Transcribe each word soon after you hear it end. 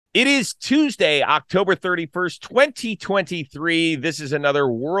It is Tuesday, October 31st, 2023. This is another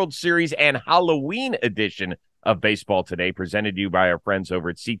World Series and Halloween edition of Baseball Today, presented to you by our friends over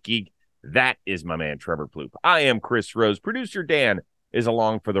at SeatGeek. That is my man, Trevor Plouffe. I am Chris Rose. Producer Dan is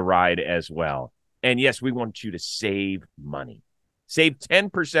along for the ride as well. And yes, we want you to save money. Save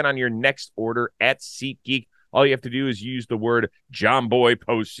 10% on your next order at SeatGeek. All you have to do is use the word John Boy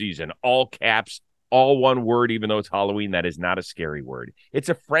Postseason, all caps, all one word, even though it's Halloween. That is not a scary word. It's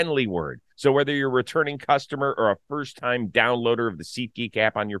a friendly word. So whether you're a returning customer or a first-time downloader of the SeatGeek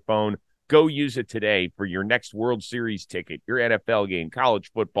app on your phone, go use it today for your next World Series ticket, your NFL game,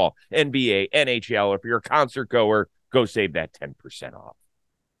 college football, NBA, NHL. If you're a concert goer, go save that 10% off.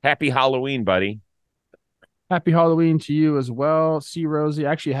 Happy Halloween, buddy. Happy Halloween to you as well. See, Rosie,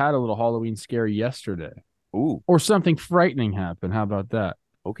 I actually had a little Halloween scare yesterday. Ooh, Or something frightening happened. How about that?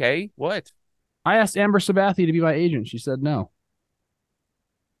 okay. What? I asked Amber Sabathia to be my agent. She said no.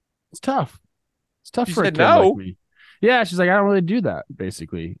 It's tough. It's tough She for a said kid like no. me. Yeah, she's like, I don't really do that,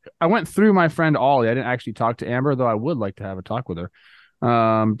 basically. I went through my friend Ollie. I didn't actually talk to Amber, though I would like to have a talk with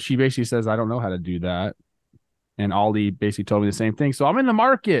her. She basically says, I don't know how to do that. And Ollie basically told me the same thing. So I'm in the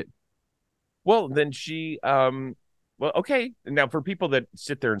market. Well, then well, okay. Now, for people that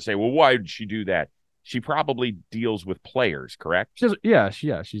sit there and say, well, why did she do that? She probably deals with players, correct? She's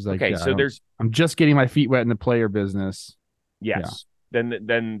like, Okay, so I'm just getting my feet wet in the player business. yes,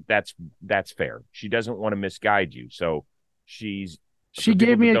 then that's fair. She doesn't want to misguide you. So She for gave people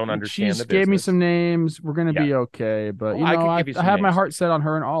that me don't understand the gave me business. some names. We're gonna Yeah. be okay, but Well, I could I give you some have my names. heart set on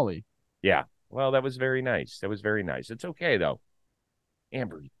her and Ollie. Yeah. Well, that was very nice. That was very nice. It's okay though.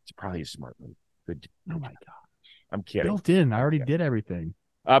 Amber, it's probably a smart move. Good. Oh my god, I'm kidding. built in. I already did everything.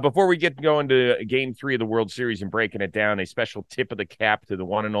 Before we get going to Game 3 of the World Series and breaking it down, a special tip of the cap to the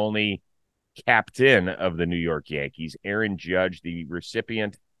one and only captain of the New York Yankees, Aaron Judge, the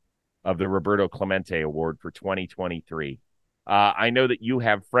recipient of the Roberto Clemente Award for 2023. I know that you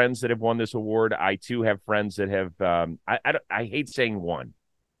have friends that have won this award. I, too, have friends that have I hate saying won.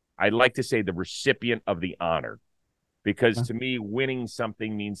 I like to say the recipient of the honor, because to me, winning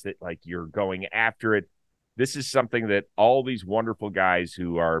something means that, like, you're going after it. This is something that all these wonderful guys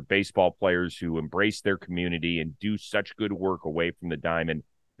who are baseball players who embrace their community and do such good work away from the diamond,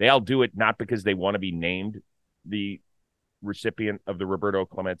 they all do it not because they want to be named the recipient of the Roberto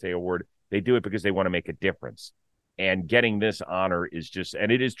Clemente Award. They do it because they want to make a difference. And getting this honor is just,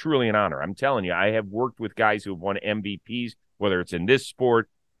 and it is truly an honor. I'm telling you, I have worked with guys who have won MVPs, whether it's in this sport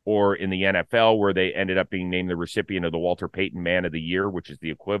or in the NFL, where they ended up being named the recipient of the Walter Payton Man of the Year, which is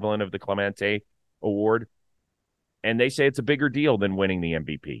the equivalent of the Clemente Award. And they say it's a bigger deal than winning the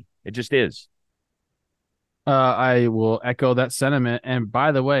MVP. It just is. I will echo that sentiment. And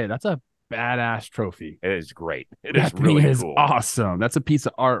by the way, that's a badass trophy. It is great. It That is really thing is cool. awesome. That's a piece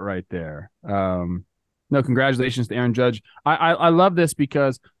of art right there. No, congratulations to Aaron Judge. I love this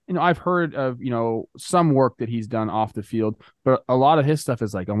because, I've heard of, some work that he's done off the field, but a lot of his stuff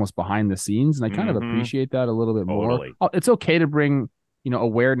is like almost behind the scenes. And I kind of appreciate that a little bit more. It's okay to bring,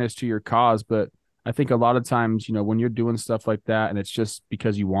 awareness to your cause, but I think a lot of times, when you're doing stuff like that and it's just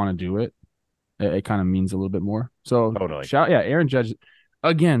because you want to do it, it kind of means a little bit more. So Aaron Judge,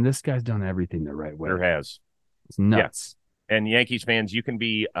 again, this guy's done everything the right way. There has. It's nuts. Yeah. And Yankees fans, you can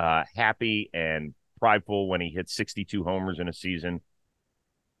be happy and prideful when he hits 62 homers in a season.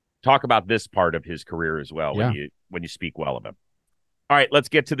 Talk about this part of his career as well when you speak well of him. All right, let's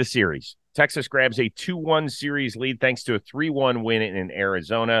get to the series. Texas grabs a 2-1 series lead thanks to a 3-1 win in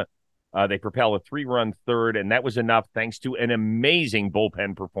Arizona. They propel a 3-run third, and that was enough thanks to an amazing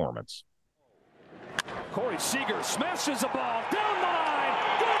bullpen performance. Corey Seager smashes the ball down the line.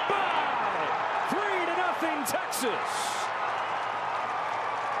 Goodbye. 3-0 Texas.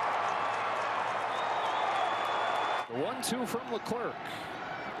 The 1-2 from Leclerc.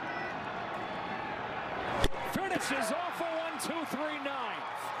 Finishes off a 1-2-3 ninth.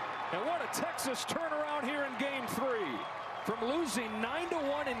 And what a Texas turnaround here in Game 3. From losing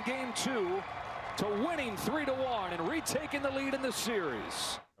 9-1 in Game 2 to winning 3-1 and retaking the lead in the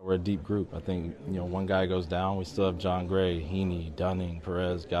series. We're a deep group. I think, one guy goes down, we still have John Gray, Heaney, Dunning,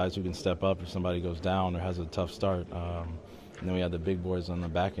 Perez, guys who can step up if somebody goes down or has a tough start. And then we have the big boys on the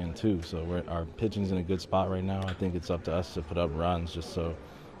back end too. So our pitching's in a good spot right now. I think it's up to us to put up runs just so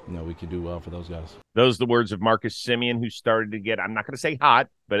we can do well for those guys. Those are the words of Marcus Semien, who started to get, I'm not going to say hot,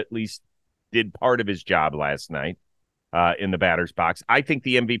 but at least did part of his job last night in the batter's box. I think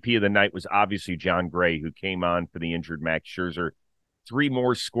the MVP of the night was obviously John Gray, who came on for the injured Max Scherzer. 3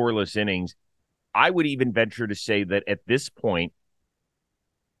 more scoreless innings. I would even venture to say that at this point,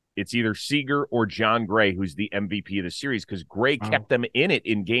 it's either Seager or John Gray who's the MVP of the series because Gray Wow. kept them in it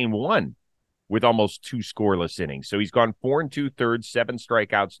in game one with almost 2 scoreless innings. So he's gone 4 2/3, 7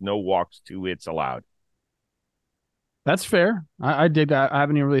 strikeouts, no walks, 2 hits allowed. That's fair. I dig that. I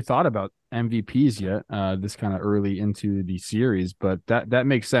haven't even really thought about MVPs yet, this kind of early into the series, but that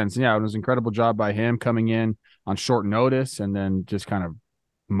makes sense. Yeah, it was an incredible job by him coming in on short notice and then just kind of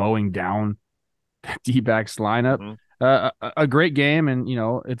mowing down D-backs lineup. Mhm. A great game, and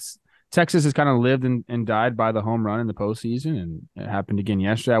it's Texas has kind of lived and died by the home run in the postseason, and it happened again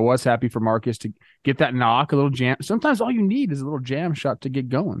yesterday. I was happy for Marcus to get that knock, a little jam. Sometimes all you need is a little jam shot to get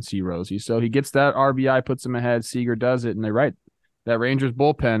going. See Rosie, so he gets that RBI, puts him ahead. Seager does it, and they're right. That Rangers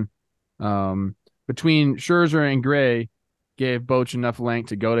bullpen, between Scherzer and Gray, gave Boch enough length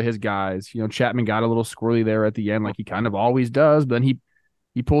to go to his guys. Chapman got a little squirrely there at the end, like he kind of always does, but then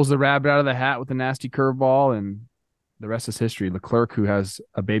he pulls the rabbit out of the hat with a nasty curveball, and the rest is history. Leclerc, who has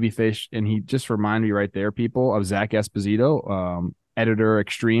a baby face, and he just reminded me right there, people, of Zach Esposito, editor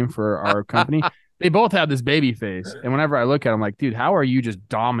extreme for our company. They both have this baby face, and whenever I look at him, I'm like, dude, how are you just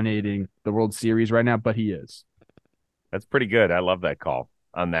dominating the World Series right now? But he is. That's pretty good. I love that call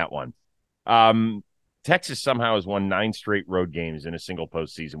on that one. Texas somehow has won 9 straight road games in a single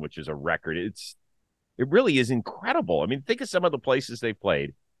postseason, which is a record. It really is incredible. I mean, think of some of the places they've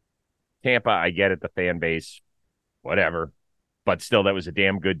played. Tampa, I get it, the fan base, whatever. But still, that was a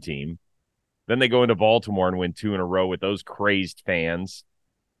damn good team. Then they go into Baltimore and win 2 in a row with those crazed fans.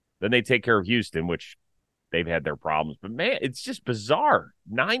 Then they take care of Houston, which they've had their problems. But, man, it's just bizarre.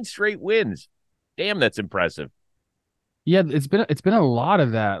 9 straight wins. Damn, that's impressive. Yeah, it's been a lot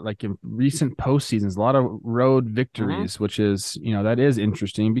of that, like in recent postseasons, a lot of road victories, which is, that is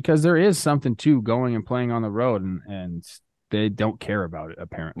interesting because there is something to going and playing on the road, and they don't care about it,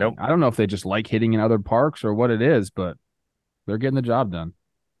 apparently. Nope. I don't know if they just like hitting in other parks or what it is, but they're getting the job done.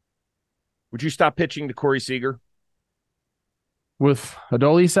 Would you stop pitching to Corey Seager? With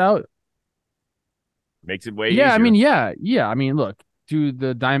Adolis out? Makes it way Yeah, easier. I mean, yeah. I mean, look, do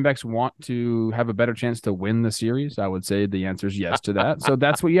the Diamondbacks want to have a better chance to win the series? I would say the answer is yes to that. So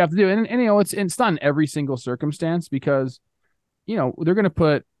that's what you have to do. And it's not in every single circumstance because, they're going to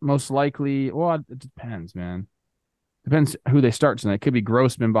put most likely, well, it depends, man. Depends who they start tonight. It could be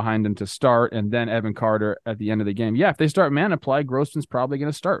Grossman behind them to start and then Evan Carter at the end of the game. Yeah, if they start Manaply, Grossman's probably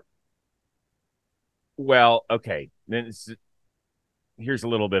going to start. Well, okay. Then here's a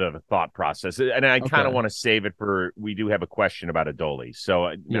little bit of a thought process, and I kind of want to save it for. We do have a question about Adolis, so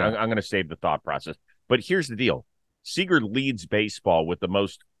I'm going to save the thought process. But here's the deal: Seager leads baseball with the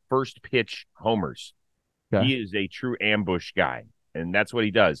most first pitch homers. Okay. He is a true ambush guy, and that's what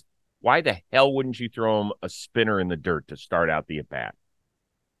he does. Why the hell wouldn't you throw him a spinner in the dirt to start out the at bat?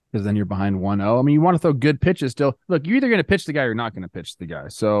 Because then you're behind 1-0. I mean, you want to throw good pitches still. Look, you're either going to pitch the guy or you're not going to pitch the guy.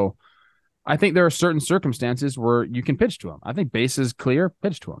 So I think there are certain circumstances where you can pitch to him. I think base is clear,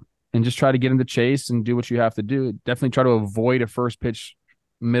 pitch to him, and just try to get him to chase and do what you have to do. Definitely try to avoid a first pitch,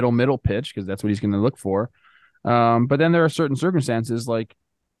 middle pitch, because that's what he's going to look for. But then there are certain circumstances, like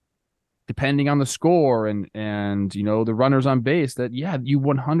depending on the score and the runners on base, that you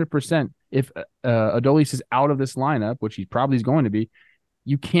 100%. If Adolis is out of this lineup, which he probably is going to be,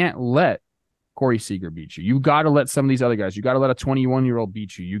 you can't let Corey Seager beat you. You got to let some of these other guys. You got to let a 21-year-old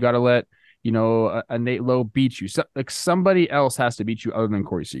beat you. You got to let a Nate Lowe beat you. So, like somebody else has to beat you other than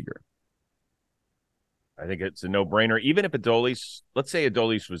Corey Seager. I think it's a no-brainer. Even if Adolis, let's say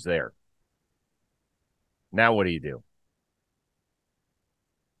Adolis was there. Now what do you do?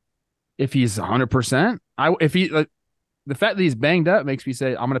 If he's 100%, the fact that he's banged up makes me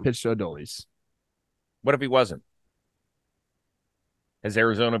say I'm going to pitch to Adolis. What if he wasn't? Has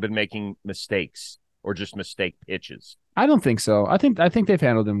Arizona been making mistakes or just mistake pitches? I don't think so. I think they've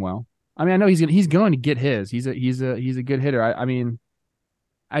handled him well. I mean, I know he's going to get his. He's a good hitter.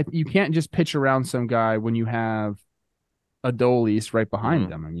 You can't just pitch around some guy when you have Adolis right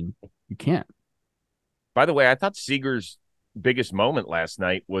behind them. I mean, you can't. By the way, I thought Seager's biggest moment last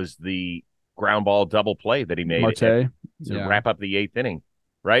night was the ground ball double play that he made to wrap up the 8th inning,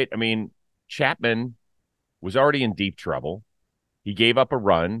 right? I mean, Chapman was already in deep trouble. He gave up a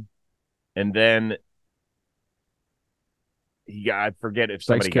run, and then I forget if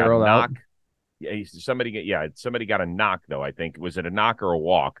somebody got a knock. Yeah, somebody got a knock, though, I think. Was it a knock or a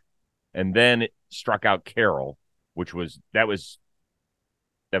walk? And then struck out Carroll, that was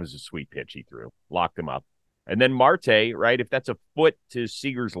a sweet pitch he threw. Locked him up. And then Marte, right, if that's a foot to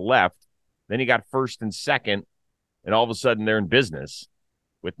Seager's left, then he got first and second, and all of a sudden they're in business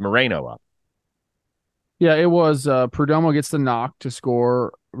with Moreno up. Yeah, it was Perdomo gets the knock to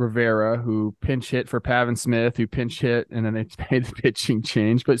score Rivera, who pinch hit for Pavin Smith, who pinch hit, and then they made the pitching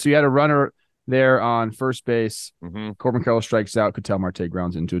change. But so you had a runner there on first base. Mm-hmm. Corbin Carroll strikes out. Ketel Marte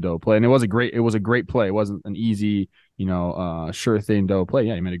grounds into a double play, and it was a great play. It wasn't an easy, sure thing double play.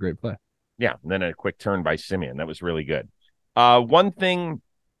 Yeah, he made a great play. Yeah, and then a quick turn by Simeon. That was really good. One thing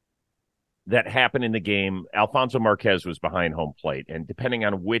that happened in the game, Alfonso Marquez was behind home plate, and depending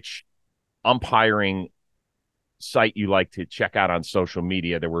on which umpiring site you like to check out on social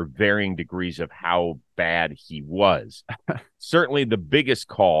media, there were varying degrees of how bad he was. Certainly the biggest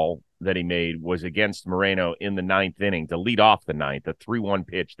call that he made was against Moreno in the ninth inning to lead off the ninth, a 3-1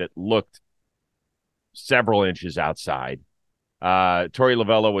 pitch that looked several inches outside. Torey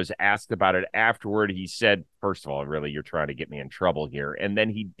Lovullo was asked about it afterward. He said, first of all, really, you're trying to get me in trouble here. And then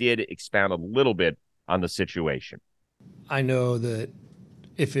he did expound a little bit on the situation. I know that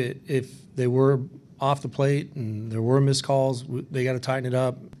if they were off the plate and there were missed calls, they got to tighten it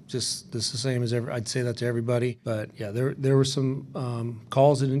up. Just this the same as I'd say that to everybody. But yeah, there were some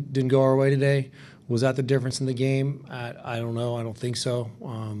calls that didn't go our way today. Was that the difference in the game? I don't know. I don't think so.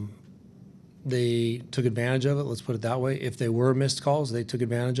 They took advantage of it. Let's put it that way. If they were missed calls, they took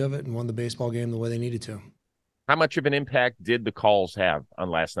advantage of it and won the baseball game the way they needed to. How much of an impact did the calls have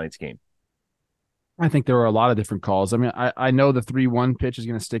on last night's game? I think there were a lot of different calls. I mean, I know the 3-1 pitch is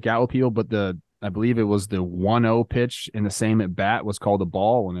going to stick out with people, but I believe it was the 1-0 pitch in the same at bat was called a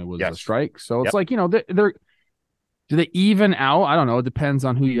ball when it was a strike. So it's like, do they even out? I don't know. It depends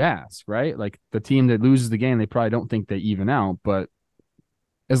on who you ask, right? Like the team that loses the game, they probably don't think they even out. But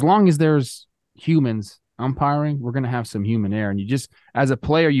as long as there's humans umpiring, we're going to have some human error. And you just, as a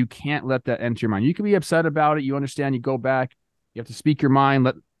player, you can't let that enter your mind. You can be upset about it. You understand, you go back, you have to speak your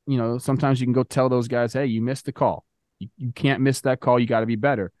mind. Sometimes you can go tell those guys, hey, you missed the call. You can't miss that call. You got to be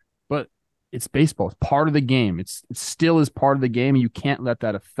better. But it's baseball. It's part of the game. It still is part of the game. And you can't let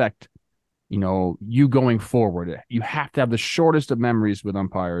that affect, you going forward. You have to have the shortest of memories with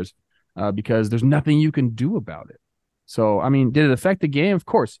umpires because there's nothing you can do about it. So, I mean, did it affect the game? Of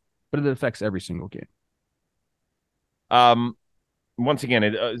course. But it affects every single game. Once again,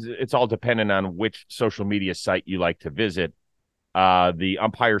 it's all dependent on which social media site you like to visit. The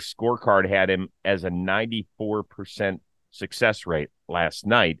umpire scorecard had him as a 94% success rate last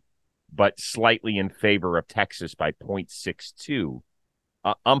night, but slightly in favor of Texas by 0.62.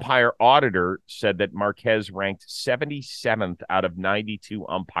 Umpire auditor said that Marquez ranked 77th out of 92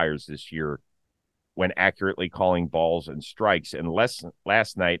 umpires this year when accurately calling balls and strikes, and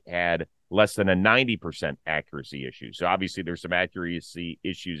last night had less than a 90% accuracy issue. So obviously there's some accuracy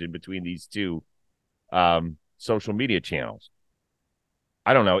issues in between these two social media channels.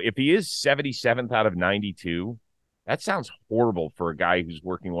 I don't know. If he is 77th out of 92, that sounds horrible for a guy who's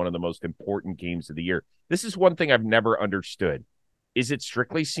working one of the most important games of the year. This is one thing I've never understood. Is it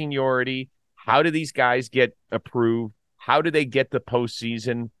strictly seniority? How do these guys get approved? How do they get the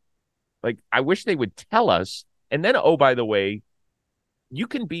postseason? Like, I wish they would tell us. And then, oh, by the way, you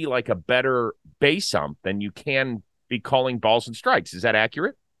can be like a better base ump than you can be calling balls and strikes. Is that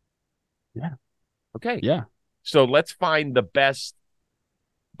accurate? Yeah. Okay. Yeah. So let's find the best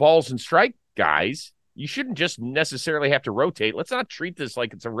balls and strike guys. You shouldn't just necessarily have to rotate. Let's not treat this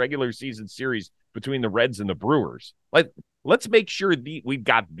like it's a regular season series between the Reds and the Brewers. Like, let's make sure we've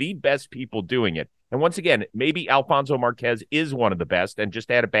got the best people doing it. And once again, maybe Alfonso Marquez is one of the best and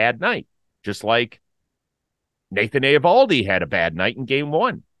just had a bad night, just like Nathan Eovaldi had a bad night in game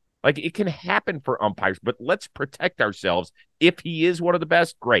one. Like, it can happen for umpires, but let's protect ourselves. If he is one of the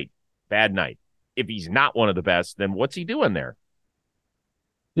best, great, bad night. If he's not one of the best, then what's he doing there?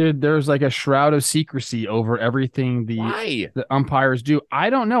 Dude, there's like a shroud of secrecy over everything the umpires do. I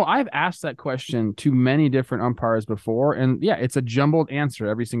don't know. I've asked that question to many different umpires before, and yeah, it's a jumbled answer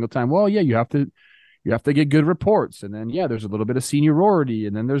every single time. Well, yeah, you have to get good reports, and then yeah, there's a little bit of seniority,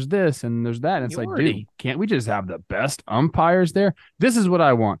 and then there's this and there's that. And it's like, dude, can't we just have the best umpires there? This is what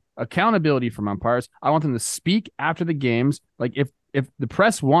I want: accountability from umpires. I want them to speak after the games. Like if the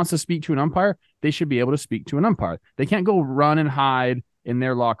press wants to speak to an umpire, they should be able to speak to an umpire. They can't go run and hide in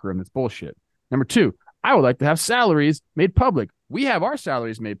their locker room. That's bullshit. Number two, I would like to have salaries made public. We have our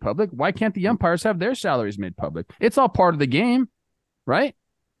salaries made public. Why can't the umpires have their salaries made public? It's all part of the game, right?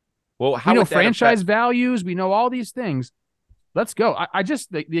 Well, how we know franchise values. We know all these things. Let's go. I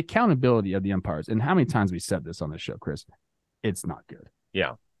just the accountability of the umpires, and how many times we said this on the show, Chris, it's not good.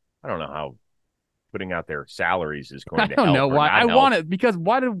 Yeah. I don't know how putting out their salaries is going to help. I don't know why. I want it because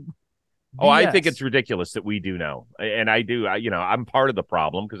why do Oh, BS. I think it's ridiculous that we do know. And I do. I'm part of the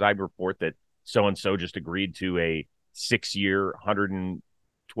problem because I report that so-and-so just agreed to a 6-year, $112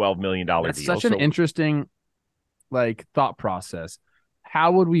 million deal. That's such an interesting thought process.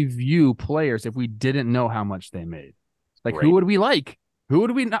 how would we view players if we didn't know how much they made? Like, Right. who would we like? Who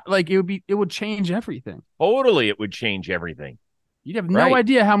would we not like? It would change everything. Totally, it would change everything. You'd have no Right.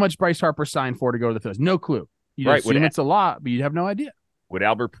 idea how much Bryce Harper signed for to go to the Phillies. No clue. You'd Right. assume it's a lot, but you'd have no idea. Would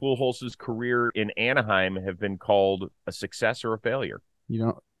Albert Pujols' career in Anaheim have been called a success or a failure?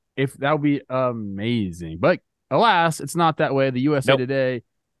 If that would be amazing. But alas, it's not that way. The USA Nope. Today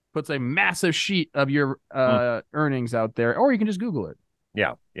puts a massive sheet of your earnings out there, or you can just Google it.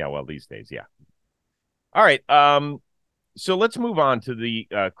 Yeah. Well, these days, yeah. All right. So let's move on to the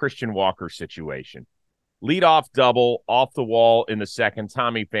Christian Walker situation. Leadoff double off the wall in the second.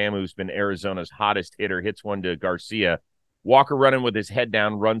 Tommy Pham, who's been Arizona's hottest hitter, hits one to Garcia. Walker running with his head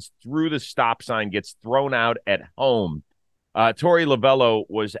down, runs through the stop sign, gets thrown out at home. Torey Lovello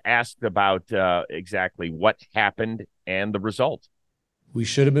was asked about exactly what happened and the result. We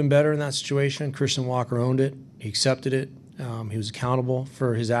should have been better in that situation. Christian Walker owned it. He accepted it. He was accountable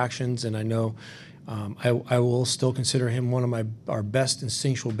for his actions, and I know I will still consider him one of our best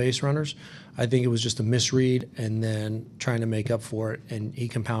instinctual base runners. I think it was just a misread and then trying to make up for it, and he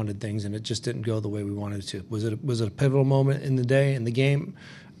compounded things, and it just didn't go the way we wanted it to. Was it a pivotal moment in the day, in the game?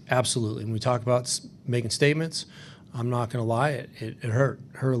 Absolutely. When we talk about making statements, I'm not going to lie, it hurt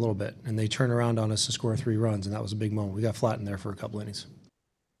a little bit, and they turned around on us to score 3 runs, and that was a big moment. We got flattened there for a couple innings.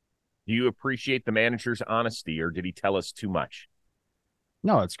 Do you appreciate the manager's honesty, or did he tell us too much?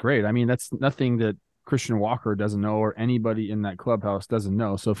 No, it's great. I mean, that's nothing that Christian Walker doesn't know or anybody in that clubhouse doesn't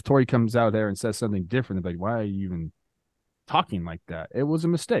know. So if Torey comes out there and says something different, they're like, why are you even talking like that? It was a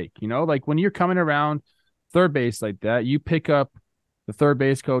mistake. Like when you're coming around third base like that, you pick up the third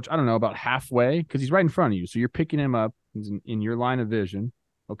base coach, I don't know, about halfway because he's right in front of you. So you're picking him up. He's in your line of vision.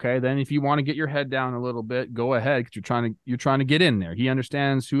 Okay. Then if you want to get your head down a little bit, go ahead because you're trying to get in there. He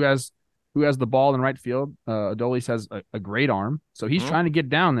understands who has the ball in right field. Adolis has a great arm, so he's trying to get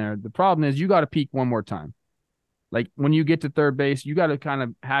down there. The problem is you got to peek one more time. Like when you get to third base, you got to kind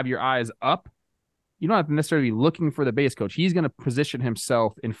of have your eyes up. You don't have to necessarily be looking for the base coach. He's going to position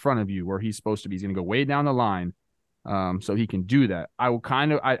himself in front of you where he's supposed to be. He's going to go way down the line, so he can do that.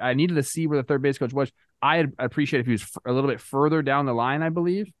 I needed to see where the third base coach was. I'd appreciate if he was a little bit further down the line, I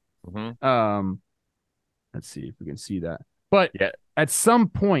believe. Mm-hmm. Let's see if we can see that. But yeah, at some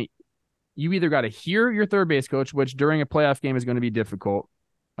point, you either got to hear your third base coach, which during a playoff game is going to be difficult.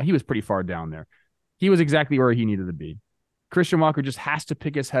 He was pretty far down there. He was exactly where he needed to be. Christian Walker just has to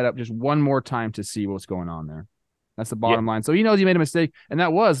pick his head up just one more time to see what's going on there. That's the bottom line. So he knows he made a mistake, and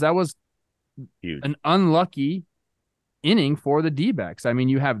that was huge. An unlucky inning for the D-backs. I mean,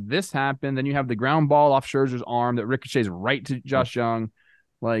 you have this happen, then you have the ground ball off Scherzer's arm that ricochets right to Josh Young.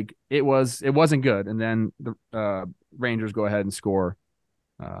 Like it wasn't good, and then the Rangers go ahead and score.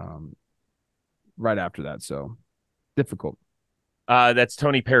 Right after that, so difficult. That's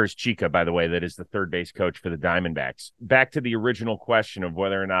Tony Perez Chica, by the way. That is the third base coach for the Diamondbacks. Back to the original question of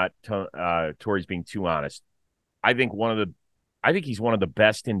whether or not Torey's being too honest. I think he's one of the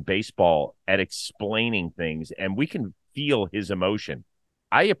best in baseball at explaining things, and we can feel his emotion.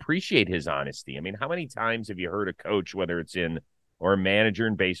 I appreciate his honesty. I mean, how many times have you heard a coach, whether it's or a manager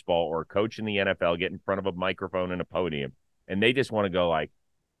in baseball or a coach in the NFL, get in front of a microphone and a podium, and they just want to go like,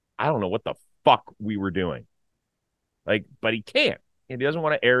 I don't know what the fuck we were doing. But he can't. He doesn't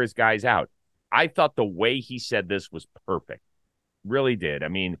want to air his guys out. I thought the way he said this was perfect. Really did. I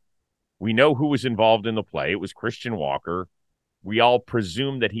mean, we know who was involved in the play. It was Christian Walker. We all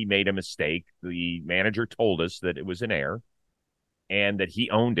presumed that he made a mistake. The manager told us that it was an error and that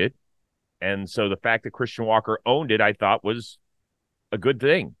he owned it. And so the fact that Christian Walker owned it, I thought was a good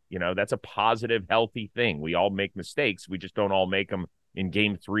thing. That's a positive, healthy thing. We all make mistakes. We just don't all make them in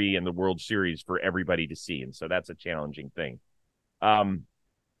Game 3 in the World Series for everybody to see. And so that's a challenging thing.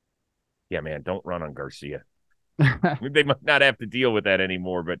 Yeah, man, don't run on Garcia. They might not have to deal with that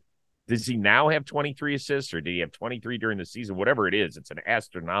anymore, but does he now have 23 assists or did he have 23 during the season? Whatever it is, it's an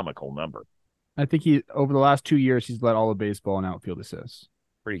astronomical number. I think over the last 2 years, he's led all of baseball in outfield assists.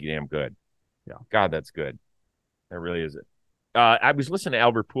 Pretty damn good. Yeah. God, that's good. That really is it. I was listening to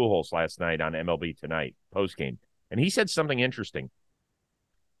Albert Pujols last night on MLB Tonight postgame, and he said something interesting.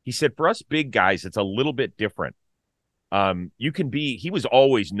 He said, for us big guys, it's a little bit different. He was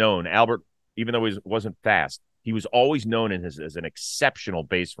always known, Albert, even though he wasn't fast, he was always known as an exceptional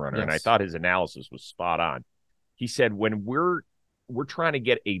base runner. Yes. And I thought his analysis was spot on. He said, when we're trying to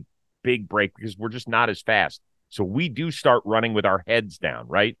get a big break because we're just not as fast. So we do start running with our heads down,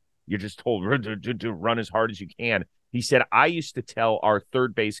 right? You're just told to run as hard as you can. He said, I used to tell our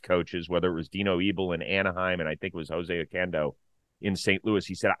third base coaches, whether it was Dino Ebel in Anaheim and I think it was Jose Oquendo in St. Louis,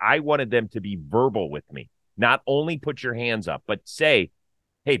 he said, I wanted them to be verbal with me. Not only put your hands up, but say,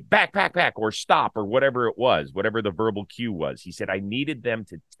 hey, back, or stop, or whatever it was, whatever the verbal cue was. He said, I needed them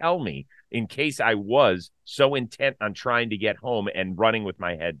to tell me in case I was so intent on trying to get home and running with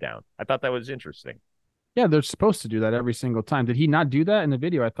my head down. I thought that was interesting. Yeah, they're supposed to do that every single time. Did he not do that in the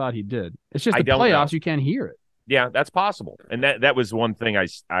video? I thought he did. It's just the don't playoffs, know. you can't hear it. Yeah, that's possible. And that was one thing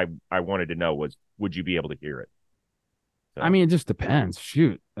I wanted to know was, would you be able to hear it? So. I mean, it just depends.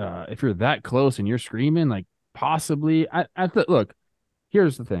 Shoot, if you're that close and you're screaming, like possibly. Look,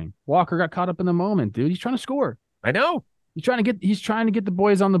 here's the thing. Walker got caught up in the moment, dude. He's trying to score. I know. He's trying to get the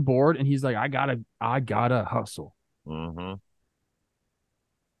boys on the board, and he's like, I gotta hustle. Mm-hmm.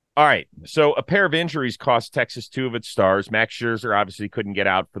 All right. So a pair of injuries cost Texas 2 of its stars. Max Scherzer obviously couldn't get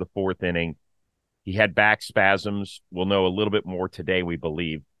out for the 4th inning. He had back spasms. We'll know a little bit more today, we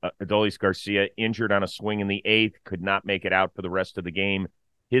believe. Adolis Garcia injured on a swing in the 8th, could not make it out for the rest of the game.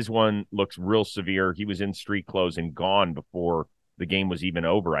 His one looks real severe. He was in street clothes and gone before the game was even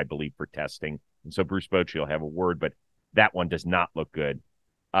over, I believe, for testing. And so Bruce Bochy will have a word, but that one does not look good.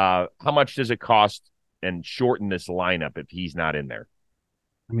 How much does it cost and shorten this lineup if he's not in there?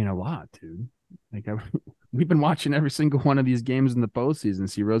 I mean, a lot, dude. Like we've been watching every single one of these games in the postseason,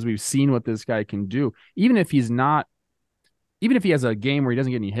 C-Rose. We've seen what this guy can do. Even if he has a game where he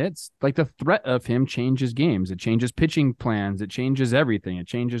doesn't get any hits, like the threat of him changes games. It changes pitching plans. It changes everything. It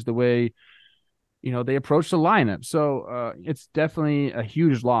changes the way, they approach the lineup. So it's definitely a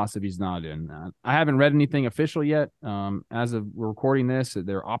huge loss if he's not in. I haven't read anything official yet. As of we're recording this,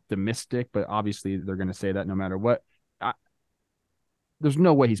 they're optimistic, but obviously they're going to say that no matter what. There's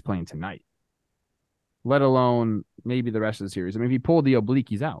no way he's playing tonight, let alone maybe the rest of the series. I mean, if he pulled the oblique,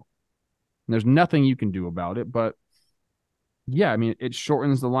 he's out. And there's nothing you can do about it. But, yeah, I mean, it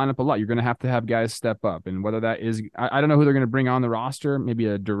shortens the lineup a lot. You're going to have guys step up. And whether that is – I don't know who they're going to bring on the roster, maybe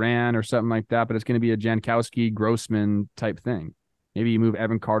a Duran or something like that, but it's going to be a Jankowski, Grossman type thing. Maybe you move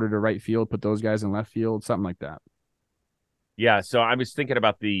Evan Carter to right field, put those guys in left field, something like that. Yeah, so I was thinking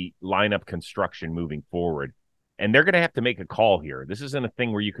about the lineup construction moving forward. And they're going to have to make a call here. This isn't a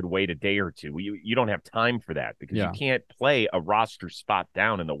thing where you could wait a day or two. You don't have time for that because you can't play a roster spot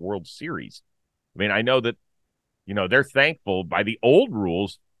down in the World Series. I mean, I know that, they're thankful by the old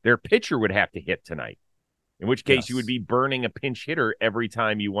rules, their pitcher would have to hit tonight, in which case you would be burning a pinch hitter every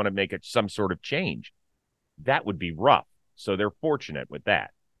time you want to make some sort of change. That would be rough. So they're fortunate with that.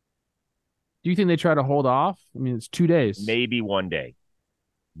 Do you think they try to hold off? I mean, it's 2 days. Maybe one day.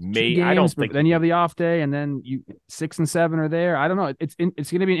 Games, I don't think. Then you have the off day, and then 6 and 7 are there. I don't know. It's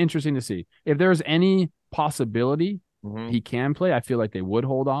going to be interesting to see if there's any possibility he can play. I feel like they would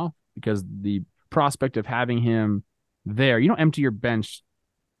hold off because the prospect of having him there, you don't empty your bench,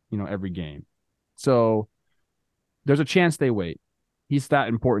 every game. So there's a chance they wait. He's that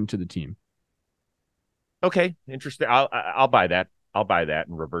important to the team. Okay, interesting. I'll buy that. I'll buy that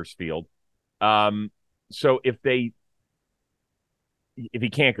in reverse field. So if he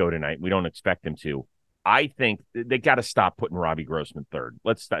can't go tonight, we don't expect him to. I think they got to stop putting Robbie Grossman third.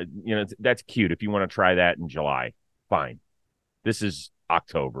 Let's, that's cute. If you want to try that in July, fine. This is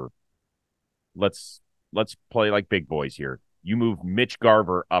October. Let's play like big boys here. You move Mitch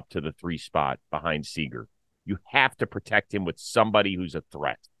Garver up to the 3 spot behind Seager. You have to protect him with somebody who's a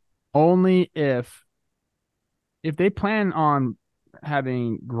threat. Only if they plan on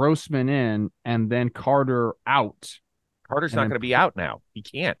having Grossman in and then Carter out. Carter's not going to be out now. He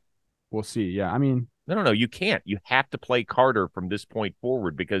can't. We'll see. Yeah, I mean, no. You can't. You have to play Carter from this point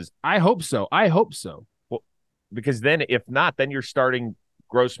forward because I hope so. Well, because then if not, then you're starting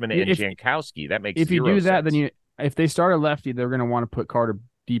Grossman and Jankowski. That makes if you do that, sense. then if they start a lefty, they're going to want to put Carter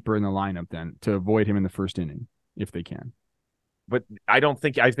deeper in the lineup then to avoid him in the first inning if they can. But I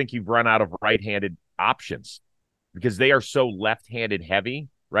think you've run out of right-handed options because they are so left-handed heavy.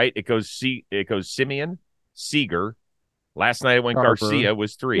 Right? It goes Simeon, Seager. Last night it went Garver. Garcia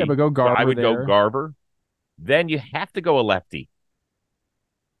was 3. Yeah, but go Garver. I would there. go Garver. Then you have to go a lefty.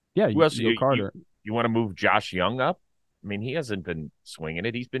 Yeah, who else? You go Carter. You want to move Josh Young up? I mean, he hasn't been swinging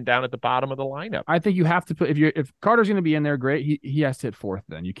it. He's been down at the bottom of the lineup. I think you have to put if Carter's going to be in there, great. He has to hit 4th.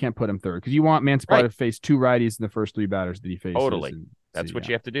 Then you can't put him 3rd because you want Manspar to face 2 righties in the first 3 batters that he faces. Totally, that's what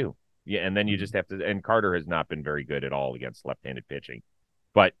you have to do. Yeah, and then you just have to. And Carter has not been very good at all against left-handed pitching.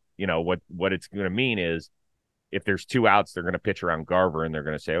 But what it's going to mean is, if there's 2 outs, they're going to pitch around Garver, and they're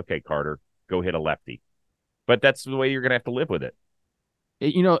going to say, "Okay, Carter, go hit a lefty." But that's the way you're going to have to live with it.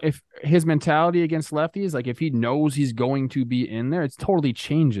 If his mentality against lefties, like if he knows he's going to be in there, it totally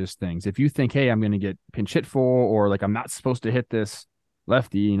changes things. If you think, hey, I'm going to get pinch hit for, or like I'm not supposed to hit this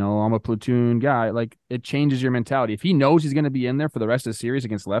lefty, I'm a platoon guy, like it changes your mentality. If he knows he's going to be in there for the rest of the series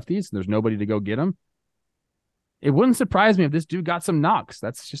against lefties, there's nobody to go get him. It wouldn't surprise me if this dude got some knocks.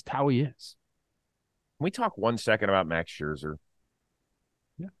 That's just how he is. Can we talk 1 second about Max Scherzer?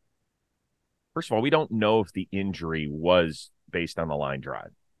 Yeah. First of all, we don't know if the injury was based on the line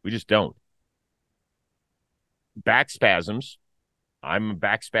drive. We just don't. Back spasms. I'm a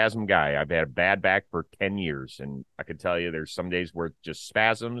back spasm guy. I've had a bad back for 10 years, and I can tell you there's some days where it's just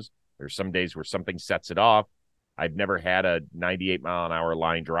spasms. There's some days where something sets it off. I've never had a 98-mile-an-hour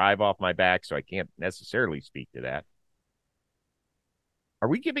line drive off my back, so I can't necessarily speak to that. Are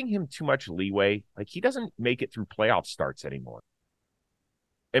we giving him too much leeway? Like, he doesn't make it through playoff starts anymore.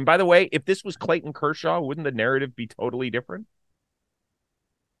 And by the way, if this was Clayton Kershaw, wouldn't the narrative be totally different?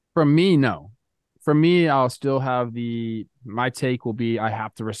 From me, no. For me, I'll still have my take will be I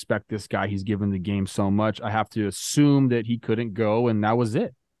have to respect this guy. He's given the game so much. I have to assume that he couldn't go, and that was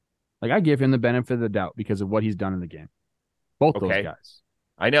it. Like, I give him the benefit of the doubt because of what he's done in the game. Both those guys.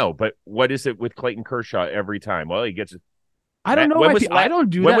 I know, but what is it with Clayton Kershaw every time? Well, he gets I don't know. I don't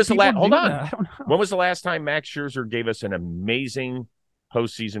do when that. Was the hold on. I don't know. When was the last time Max Scherzer gave us an amazing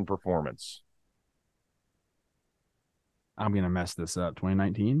postseason performance? I'm going to mess this up.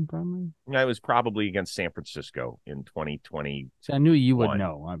 2019, probably? It was probably against San Francisco in 2020. See, I knew you would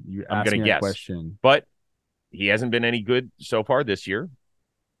know. I'm going to guess. Question. But he hasn't been any good so far this year.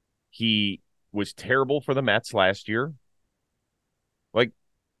 He was terrible for the Mets last year. Like,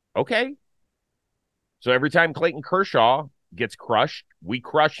 okay. So every time Clayton Kershaw gets crushed, we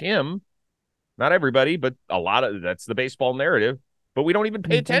crush him. Not everybody, but a lot of that's the baseball narrative. But we don't even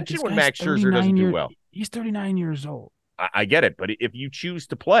pay attention when Max Scherzer doesn't do well. He's 39 years old. I get it, but if you choose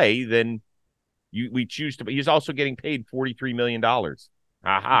to play, then we choose to. He's also getting paid $43 million.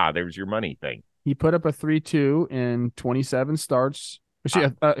 Aha, there's your money thing. He put up a 3.2 in 27 starts.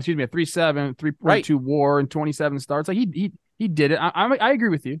 Excuse me, a 3.7, 3.2 right. WAR in 27 starts. Like he did it. I agree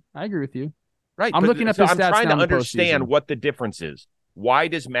with you. Right. I'm looking up his stats. I'm trying to understand what the difference is. Why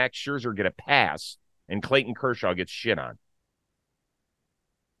does Max Scherzer get a pass and Clayton Kershaw gets shit on?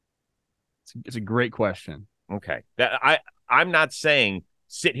 It's a great question. Okay. I'm not saying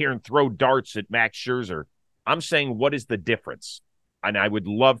sit here and throw darts at Max Scherzer. I'm saying what is the difference? And I would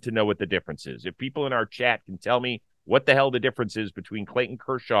love to know what the difference is. If people in our chat can tell me what the hell the difference is between Clayton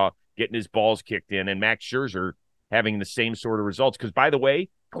Kershaw getting his balls kicked in and Max Scherzer having the same sort of results. Because, by the way,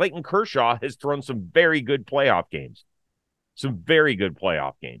 Clayton Kershaw has thrown some very good playoff games.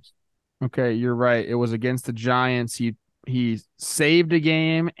 Okay, you're right. It was against the Giants. He saved a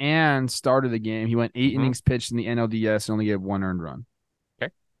game and started the game. He went 8 innings pitched in the NLDS and only gave 1 earned run.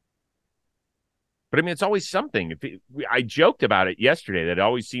 Okay. But, I mean, it's always something. I joked about it yesterday that it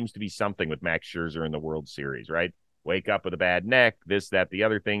always seems to be something with Max Scherzer in the World Series, right? Wake up with a bad neck, this, that, the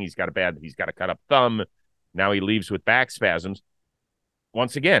other thing. He's got a cut up thumb. Now he leaves with back spasms.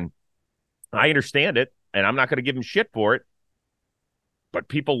 Once again, I understand it, and I'm not going to give him shit for it. But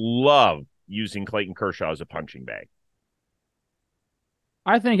people love using Clayton Kershaw as a punching bag.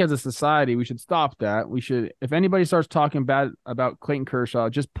 I think as a society, we should stop that. We should, if anybody starts talking bad about Clayton Kershaw,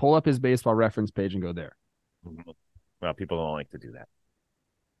 just pull up his baseball reference page and go there. Well, people don't like to do that.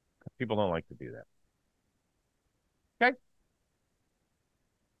 Okay.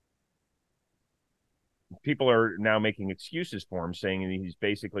 People are now making excuses for him, saying he's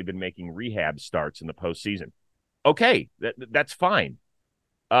basically been making rehab starts in the postseason. Okay, that's fine.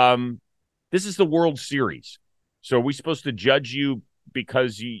 This is the World Series. So are we supposed to judge you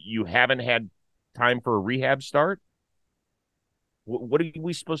because you haven't had time for a rehab start? What are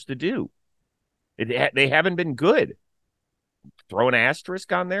we supposed to do? They haven't been good. Throw an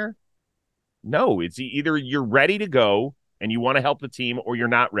asterisk on there? No, it's either you're ready to go and you want to help the team or you're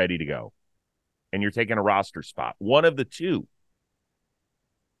not ready to go and you're taking a roster spot. One of the two.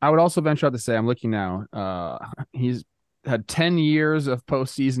 I would also venture out to say, I'm looking now, he's had 10 years of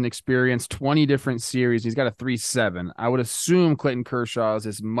postseason experience, 20 different series. He's got a 3.7. I would assume Clayton Kershaw's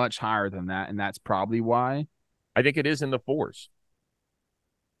is much higher than that, and that's probably why. I think it is in the 4s.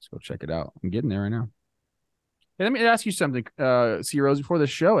 Let's go check it out. I'm getting there right now. Hey, let me ask you something, C. Rose, before the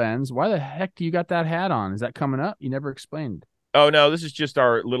show ends. Why the heck do you got that hat on? Is that coming up? You never explained. Oh, no, this is just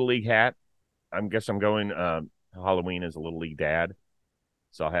our Little League hat. I guess I'm going Halloween as a Little League dad.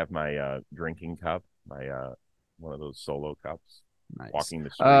 So I'll have my drinking cup, my one of those solo cups. Nice. Walking the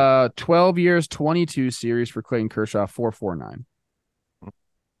street. 12 years, 22 series for Clayton Kershaw, 4.49.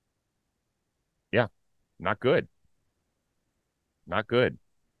 Yeah, not good. Not good.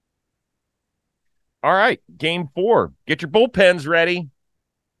 All right, game 4. Get your bullpens ready.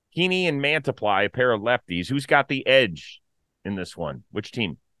 Heaney and Mantiply, a pair of lefties. Who's got the edge in this one? Which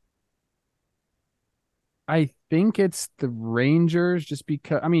team? I think it's the Rangers just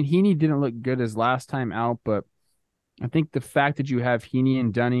because, I mean, Heaney didn't look good his last time out, but I think the fact that you have Heaney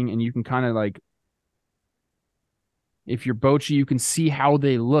and Dunning, and you can kind of like, if you're Bochy, you can see how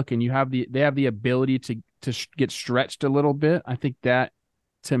they look, and they have the ability to get stretched a little bit. I think that,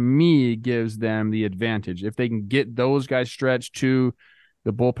 to me, gives them the advantage. If they can get those guys stretched to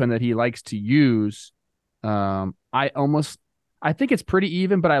the bullpen that he likes to use, I think it's pretty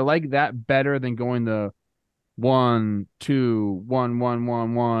even, but I like that better than going the 1, 2, 1, 1,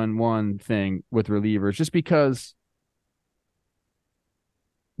 1, 1, 1 thing with relievers, just because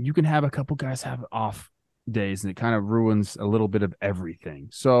you can have a couple guys have off days and it kind of ruins a little bit of everything.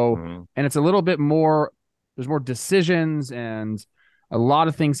 So, and it's a little bit more, there's more decisions and a lot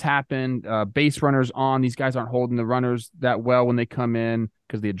of things happen. Base runners on, these guys aren't holding the runners that well when they come in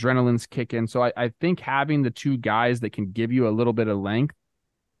because the adrenaline's kicking. So I think having the two guys that can give you a little bit of length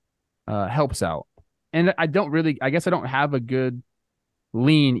helps out. And I guess I don't have a good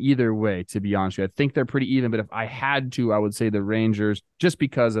lean either way, to be honest with you. I think they're pretty even, but if I had to, I would say the Rangers, just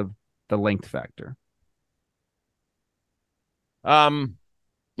because of the length factor.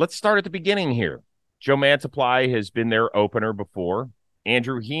 Let's start at the beginning here. Joe Mantiply has been their opener before.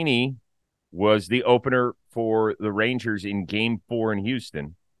 Andrew Heaney was the opener for the Rangers in Game 4 in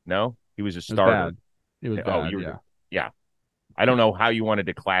Houston. No, he was a starter. It was bad. Yeah. I don't know how you wanted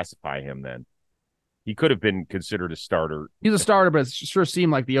to classify him then. He could have been considered a starter. He's a starter, but it sure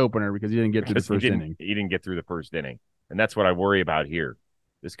seemed like the opener because he didn't get through the first inning. He didn't get through the first inning. And that's what I worry about here.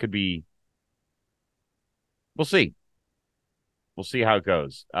 This could be – we'll see. We'll see how it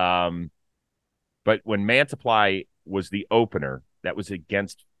goes. But when Mantiply was the opener, that was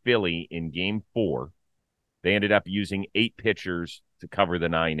against Philly in Game 4. They ended up using 8 pitchers to cover the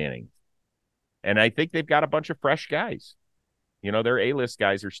 9 innings. And I think they've got a bunch of fresh guys. You know, their A-list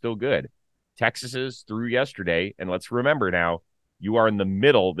guys are still good. Texas is through yesterday, and let's remember now, you are in the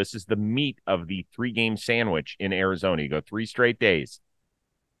middle. This is the meat of the 3-game sandwich in Arizona. You go 3 straight days.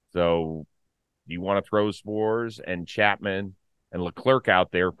 So do you want to throw Swartz and Chapman and Leclerc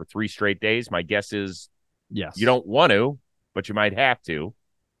out there for 3 straight days? My guess is yes. You don't want to, but you might have to.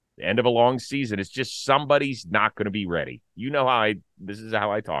 The end of a long season, it's just somebody's not going to be ready. You know this is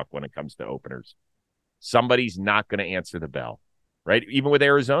how I talk when it comes to openers. Somebody's not going to answer the bell, right? Even with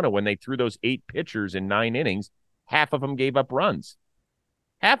Arizona, when they threw those 8 pitchers in 9 innings, half of them gave up runs.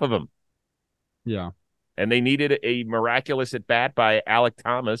 Half of them. Yeah. And they needed a miraculous at-bat by Alec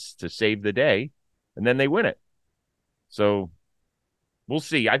Thomas to save the day, and then they win it. So we'll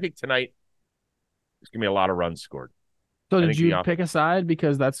see. I think tonight there's going to be a lot of runs scored. So did you pick a side?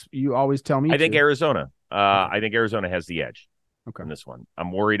 Because you always tell me I think Arizona. I think Arizona has the edge on this one.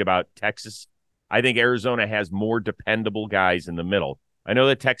 I'm worried about Texas. I think Arizona has more dependable guys in the middle. I know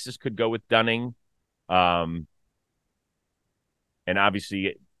that Texas could go with Dunning. And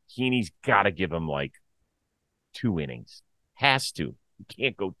obviously, Heaney's got to give him like 2 innings. Has to. You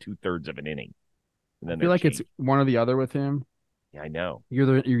can't go 2/3 of an inning. And then I feel like it's one or the other with him. Yeah, I know.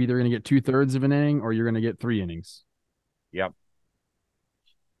 You're either going to get 2/3 of an inning or you're going to get 3 innings. Yep.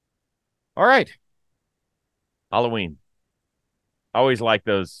 All right. Halloween. Always like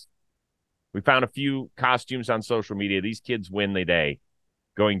those. We found a few costumes on social media. These kids win the day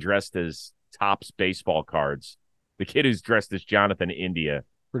going dressed as Topps baseball cards. The kid who's dressed as Jonathan India.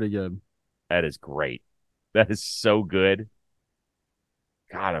 Pretty good. That is great. That is so good.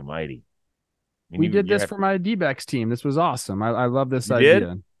 God almighty. We did this for my D-backs team. This was awesome. I love this idea.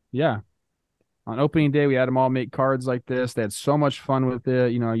 Did? Yeah. On opening day, we had them all make cards like this. They had so much fun with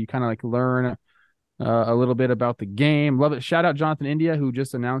it. You know, you kind of like learn a little bit about the game. Love it. Shout out Jonathan India, who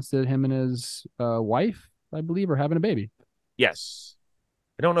just announced that him and his wife, I believe, are having a baby. Yes.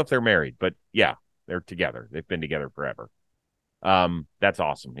 I don't know if they're married, but yeah, they're together. They've been together forever. That's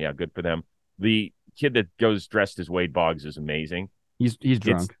awesome. Yeah, good for them. The kid that goes dressed as Wade Boggs is amazing. He's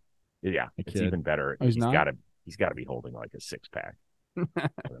drunk. It's even better. Oh, he's got to be holding like a 6-pack.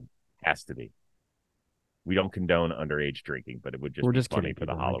 Has to be. We don't condone underage drinking, but it would just be funny for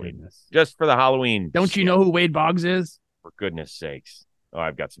the Halloween. Just for the Halloween. Don't you know who Wade Boggs is? For goodness sakes. Oh,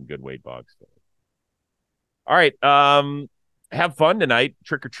 I've got some good Wade Boggs. All right. Have fun tonight,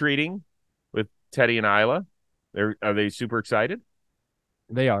 trick-or-treating with Teddy and Isla. Are they super excited?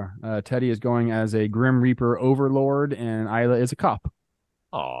 They are. Teddy is going as a Grim Reaper overlord, and Isla is a cop.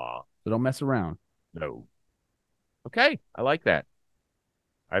 Aw. So don't mess around. No. Okay. I like that.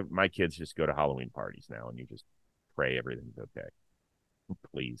 My kids just go to Halloween parties now, and you just pray everything's okay.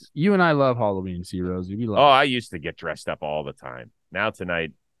 Please. You and I love Halloween, C-Rose. I used to get dressed up all the time. Now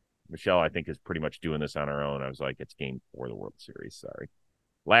tonight, Michelle, I think, is pretty much doing this on her own. I was like, it's Game 4 of the World Series. Sorry.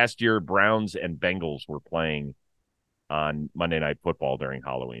 Last year, Browns and Bengals were playing on Monday Night Football during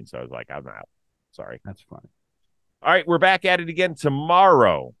Halloween, so I was like, I'm out. Sorry. That's funny. All right, we're back at it again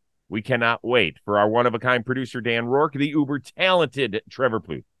tomorrow. We cannot wait for our one-of-a-kind producer, Dan Rourke, the uber-talented Trevor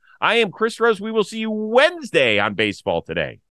Plouffe. I am Chris Rose. We will see you Wednesday on Baseball Today.